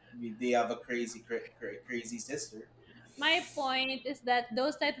 they have a crazy sister. My point is that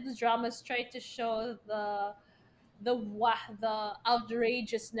those types of dramas try to show the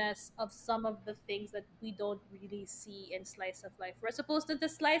outrageousness of some of the things that we don't really see in slice of life. We're supposed to the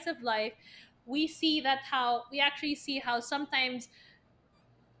slice of life, we actually see how sometimes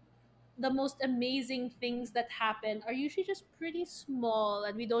the most amazing things that happen are usually just pretty small,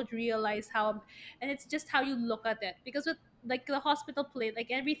 and we don't realize how, and it's just how you look at it. Because with like the hospital play, like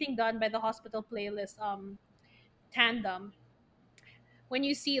everything done by the hospital playlist tandem, when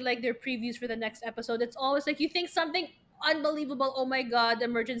you see like their previews for the next episode, it's always like you think something unbelievable, oh my god,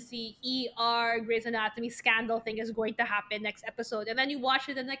 emergency, Grey's Anatomy scandal thing is going to happen next episode, and then you watch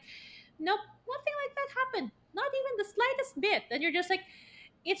it and like, nope, nothing like that happened, not even the slightest bit. And you're just like,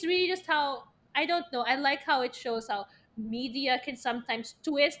 it's really just how, I don't know, I like how it shows how media can sometimes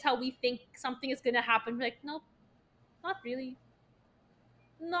twist how we think something is going to happen. Like, nope, not really,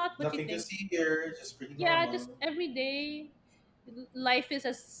 not what you Nothing to think. see here. Just pretty Yeah, just normal. every day life is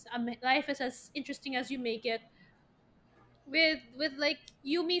as interesting as you make it. With like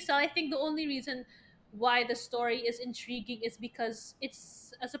Yumi Cell, I think the only reason why the story is intriguing is because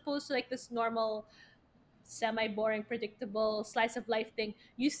it's, as opposed to like this normal semi boring predictable slice of life thing,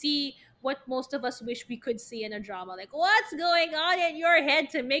 you see what most of us wish we could see in a drama, like what's going on in your head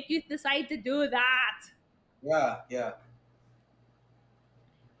to make you decide to do that. Yeah, yeah.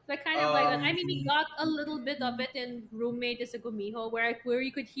 So I kind of like that. I Um, mean, we got a little bit of it in Roommate is a Gumiho, where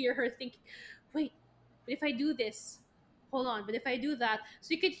you could hear her think, "Wait, but if I do this, hold on, but if I do that,"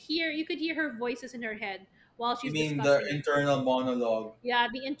 so you could hear her voices in her head while you she's mean the discussing it. internal monologue? Yeah,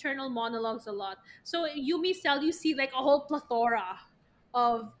 the internal monologues a lot. So Yumi Cell, you see like a whole plethora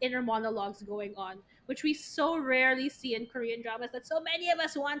of inner monologues going on, which we so rarely see in Korean dramas that so many of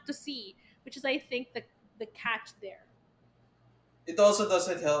us want to see, which is, I think, the catch there. It also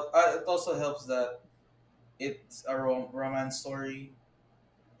doesn't help. It also helps that it's a romance story,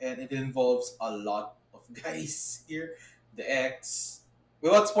 and it involves a lot of guys here. The ex.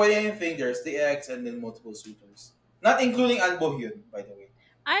 Without spoiling anything, there's the ex and then multiple suitors, not including An Bo Hyun, by the way.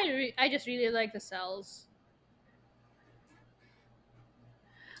 I just really like the cells.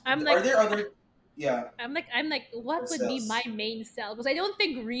 I'm Are like there other? Yeah, I'm like, what would be my cells. main cell? Because I don't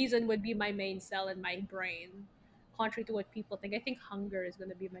think reason would be my main cell in my brain, contrary to what people think. I think hunger is going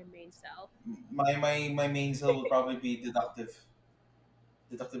to be my main cell. My main cell will probably be deductive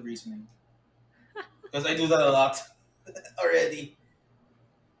reasoning, because I do that a lot already.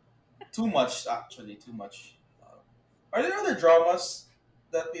 Too much, actually, too much. Are there other dramas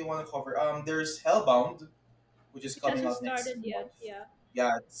that we want to cover? There's Hellbound, which is It coming hasn't out next started yet. month. Yeah.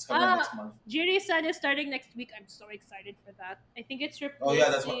 Yeah, it's coming out Ah, next month. Jiri-san is starting next week. I'm so excited for that. I think it's Oh yeah,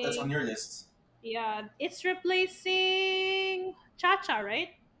 that's on replacing. your list. Yeah, it's replacing Cha-Cha, right?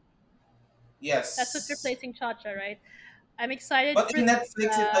 That's what's Yes, replacing Cha-Cha, right? I'm excited but for in Netflix it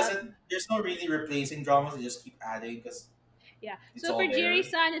that. doesn't. There's no really replacing dramas. They just keep adding because Yeah. it's So for all there.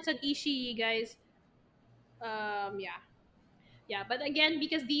 Jiri-san, it's an Ishii, guys. Yeah. Yeah, but again,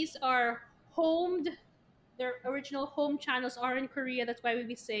 because these are homed, their original home channels are in Korea. That's why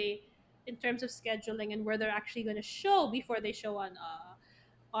we say, in terms of scheduling and where they're actually going to show before they show on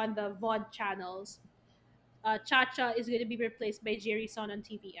the VOD channels. Cha-Cha is going to be replaced by Jerry-san on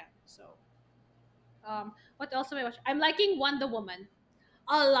TVN. So, what else am I watching? I'm liking Wonder Woman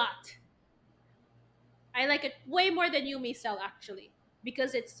a lot. I like it way more than Yumi Cell, actually,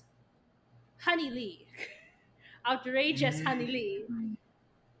 because it's Honey Lee, outrageous Honey Lee. Mm,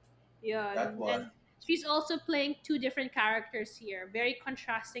 Yeah, that one. and she's also playing two different characters here, very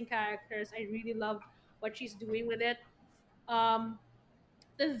contrasting characters. I really love what she's doing with it. Um,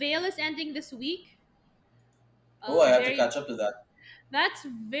 the Veil is ending this week. Oh, I have to Very catch up to that. That's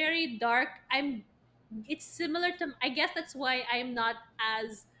very dark. It's similar to, I guess that's why I'm not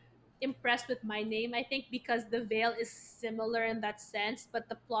as impressed with My Name. I think because The Veil is similar in that sense, but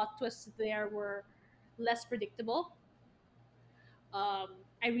the plot twists there were less predictable.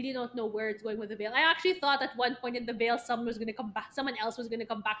 I really don't know where it's going with The Veil. I actually thought at one point in The Veil someone was going to come back, someone else was going to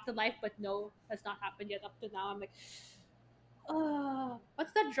come back to life, but no, that's not happened yet up to now. I'm like,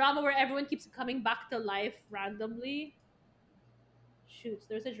 what's that drama where everyone keeps coming back to life randomly? Shoots,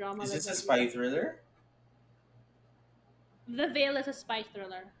 there's a drama Is like this a that spy recently. thriller? The Veil is a spy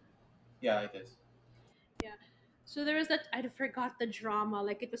thriller. Yeah, it is. Yeah. So there was that, I forgot the drama.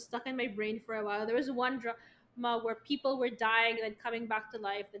 Like it was stuck in my brain for a while. There was one drama where people were dying and then coming back to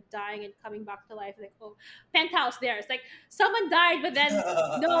life, then dying and coming back to life. Like, oh, Penthouse there. It's like someone died, but then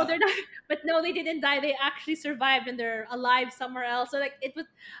no, they're not. But no, they didn't die. They actually survived and they're alive somewhere else. So like it was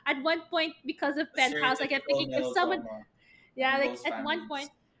at one point because of A Penthouse, I kept stereotypical thinking if someone, melodrama that yeah, like involves at one point, families.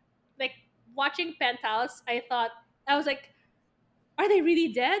 like watching Penthouse, I was like, are they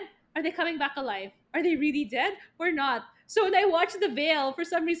really dead? Are they coming back alive? Are they really dead or not? So when I watched The Veil, for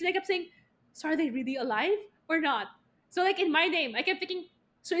some reason I kept saying, so are they really alive or not? So like in My Name, I kept thinking,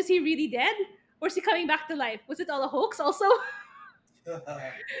 so is he really dead? Or is he coming back to life? Was it all a hoax also?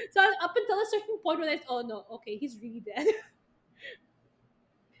 So up until a certain point when oh no, okay, he's really dead.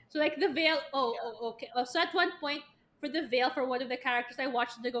 So like The Veil, okay. So at one point for The Veil, for one of the characters I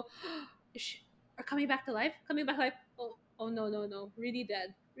watched, they go, is she, are coming back to life? Coming back to life? Oh no, no, no, really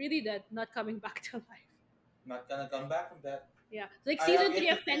dead, not coming back to life. Not gonna come back from that. Yeah, like I have season yet three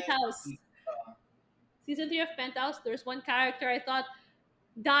to of finish. Penthouse. Season three of Penthouse. There's one character I thought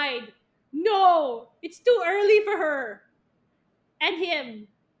died. No, it's too early for her and him.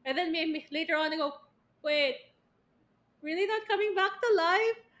 And then maybe later on, I go, wait, really not coming back to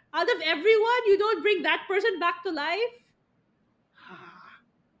life? Out of everyone, you don't bring that person back to life?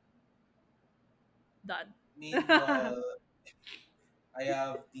 Done. Meanwhile, I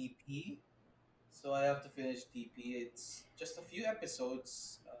have DP, so I have to finish DP. It's just a few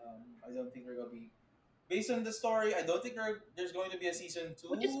episodes. I don't think they're gonna be based on the story. I don't think there's going to be a season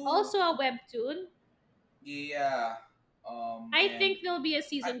Which is two. also a webtoon. Yeah. I And think there'll be a I,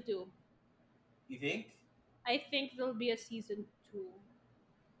 season two. you think? I think there'll be a season two.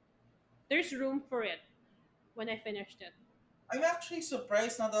 There's room for it when I finished it. I'm actually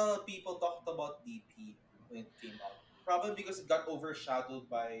surprised not a lot of people talked about DP when it came out. Probably because it got overshadowed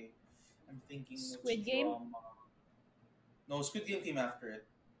by. I'm thinking which Squid Game. drama. No, Squid Game came after it.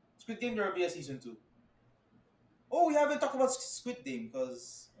 Squid Game there will be a season two. Oh, we haven't talked about Squid Game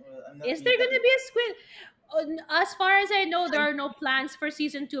because I'm not Is really there that gonna be into. a Squid? As far as I know, there are no plans for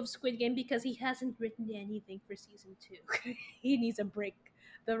season two of Squid Game because he hasn't written anything for season two. He needs a break.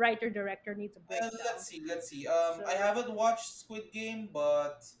 The writer director needs a break Let's now. see, let's see. I So haven't watched Squid Game,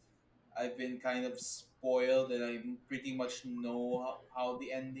 but I've been kind of spoiled, and I pretty much know how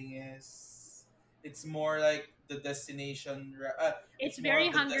the ending is. It's more like the destination. it's It's more very of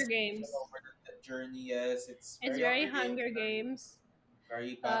the Hunger destination Games. over the journey. Yes, it's It's very very Hunger Games, Hunger very Games.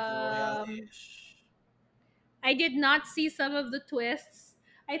 very battle royale Um, ish. I did not see some of the twists.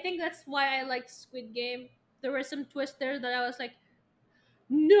 I think that's why I liked Squid Game. There were some twists there that I was like,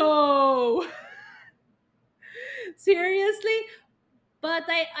 no, seriously. But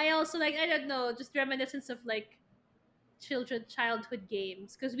I also like, I don't know, just reminiscence of like childhood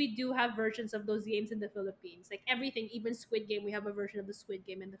games, because we do have versions of those games in the Philippines. Like everything, even Squid Game, we have a version of the Squid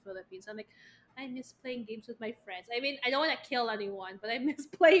Game in the Philippines. I'm like, I miss playing games with my friends. I mean, I don't want to kill anyone, but I miss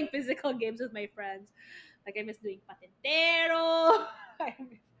playing physical games with my friends. Like I miss doing patentero. I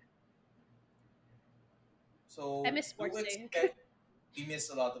miss, I So miss do sports day. expect we miss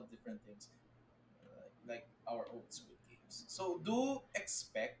a lot of different things, like our old Squid Games. So do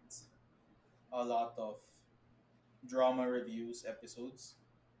expect a lot of drama reviews episodes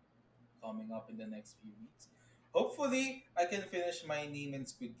coming up in the next few weeks. Hopefully, I can finish my name in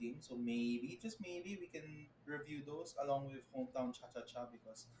Squid Game. So maybe, just maybe, we can review those along with Hometown Cha Cha Cha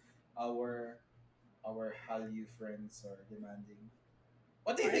because our our Hallyu friends are demanding.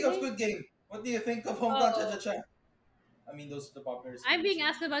 What do you Are think of they? Squid Game? What do you think of Hometown Cha Cha Oh, Cha? I mean, those are the popular I'm series. being So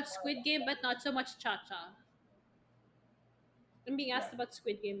asked about Squid Game, but not so much Cha Cha. I'm being yeah. asked about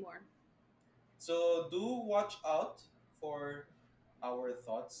Squid Game more. So do watch out for our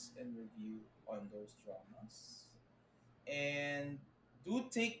thoughts and review on those dramas. And do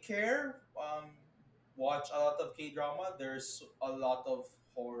take care. Watch a lot of K drama. There's a lot of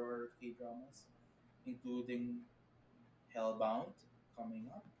horror K dramas, including Hellbound coming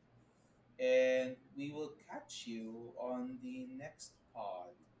up. And we will catch you on the next pod.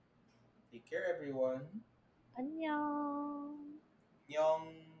 Take care, everyone. Annyeong.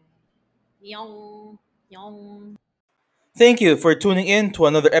 Yong. Yong. Yong. Thank you for tuning in to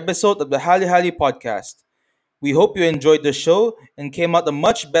another episode of the Hali Hali podcast. We hope you enjoyed the show and came out a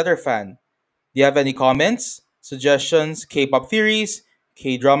much better fan. Do you have any comments, suggestions, K-pop theories,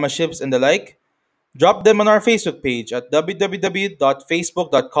 K-drama ships, and the like? Drop them on our Facebook page at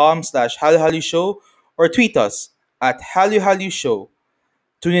www.facebook.com/haluhalushow or tweet us at haluhalushow.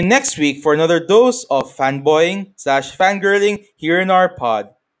 Tune in next week for another dose of fanboying/fangirling here in our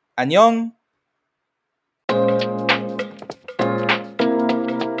pod. Annyeong!